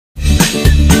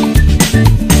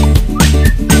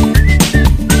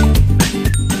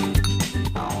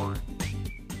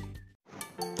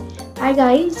Hi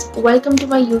guys, welcome to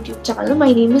my YouTube channel.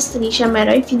 My name is Tanisha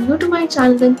Mehra. If you're new to my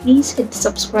channel, then please hit the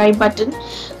subscribe button.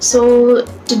 So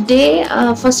today,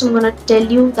 first I'm gonna tell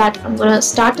you that I'm gonna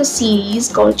start a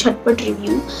series called Chatpat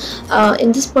Review.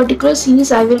 In this particular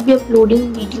series, I will be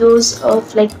uploading videos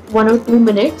of like 1 or 2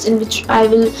 minutes in which I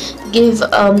will give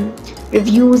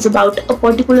reviews about a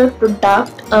particular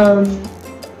product.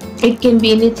 It can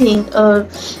be anything.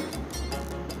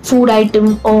 Food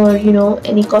item, or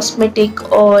any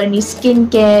cosmetic or any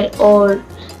skincare or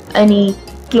any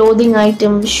clothing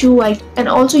item, shoe item. And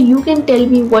also you can tell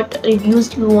me what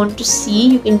reviews you want to see.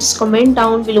 You can just comment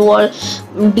down below or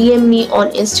DM me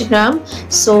on Instagram.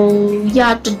 So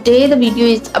yeah, today the video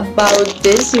is about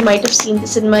this. You might have seen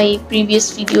this in my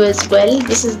previous video as well.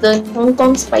 This is the Hong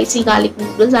Kong spicy garlic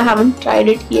noodles. I haven't tried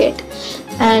it yet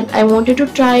and I wanted to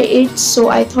try it, so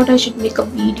I thought I should make a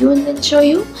video and then show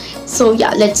you. So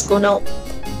yeah, let's go now.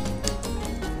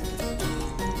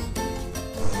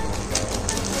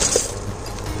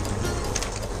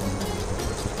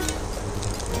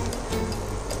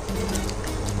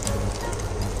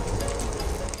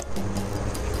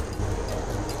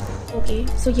 Okay,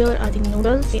 so here are the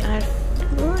noodles. They are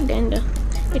good and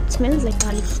it smells like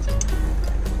garlic.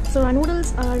 So our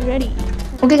noodles are ready.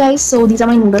 Okay guys, so these are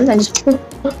my noodles. I just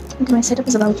my setup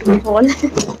is about to fall.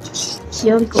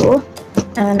 Here we go.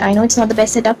 And I know it's not the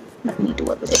best setup, but we need to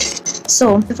work with it.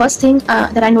 So the first thing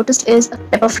that I noticed is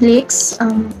pepper flakes.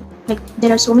 Like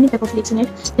there are so many pepper flakes in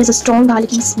it. There's a strong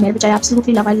garlicky smell, which I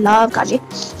absolutely love. I love garlic.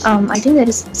 I think there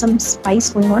is some spice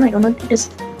going on. I don't know what it is.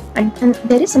 And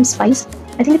there is some spice.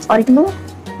 I think it's oregano,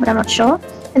 but I'm not sure.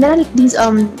 And there are like these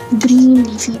green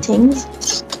leafy things,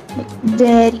 like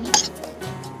very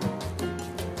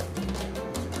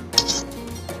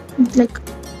like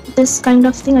this kind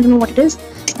of thing. I don't know what it is,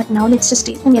 but now let's just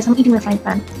taste. And yes, I'm eating my frying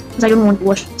pan because I don't want to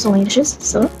wash so many dishes,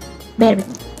 so bear with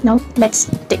me. Now let's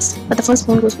taste. But the first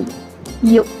spoon goes for you.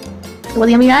 Yo, it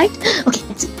was yummy, right? Okay,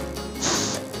 let's see.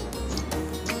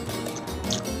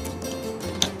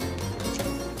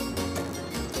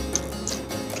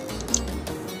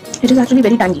 It is actually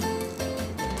very tangy,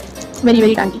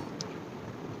 very tangy.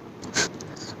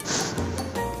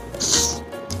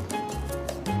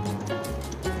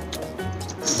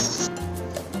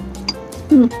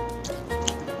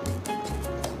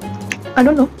 I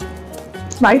don't know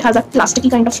why it has a plasticky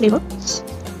kind of flavor,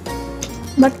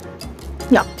 but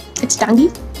yeah, it's tangy.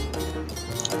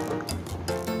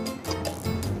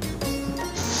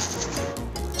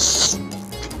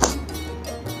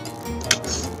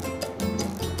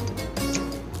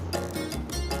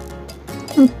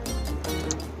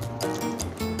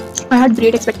 I had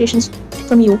great expectations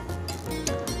from you,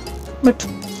 but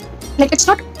like it's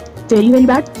not very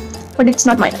bad, but it's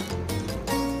not my type.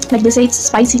 Like they say, it's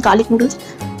spicy garlic noodles.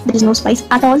 There is no spice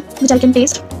at all, which I can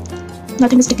taste.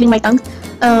 Nothing is tickling my tongue.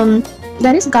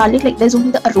 There is garlic, like there's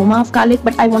only the aroma of garlic,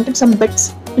 but I wanted some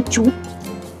bits to chew.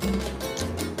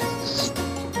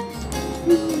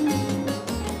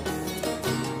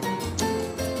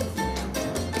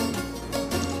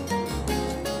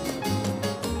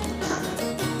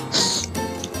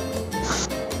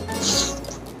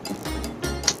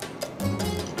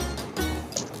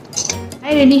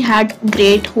 I really had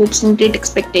great hopes and great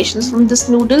expectations from this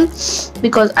noodle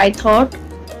because I thought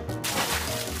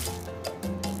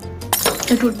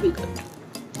it would be good,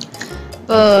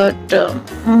 but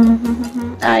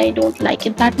I don't like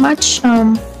it that much.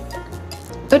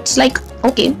 It's like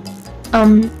okay,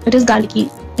 it is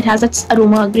garlicky. It has that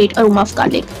aroma, great aroma of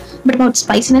garlic, but about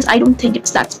spiciness, I don't think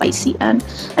it's that spicy, and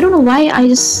I don't know why I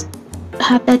just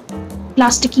have that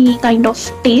plasticky kind of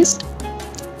taste.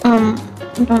 I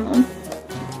don't know.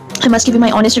 I must give you my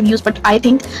honest reviews, but I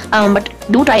think but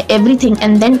do try everything,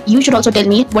 and then you should also tell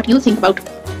me what you think about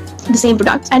the same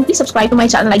products. And please subscribe to my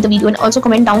channel, like the video, and also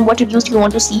comment down what reviews you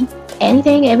want to see.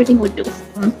 Anything, everything would do.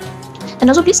 And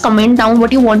also please comment down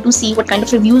what you want to see, what kind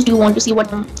of reviews do you want to see,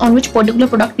 what on which particular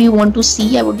product do you want to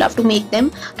see. I would love to make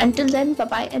them. Until then, bye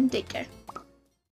bye and take care.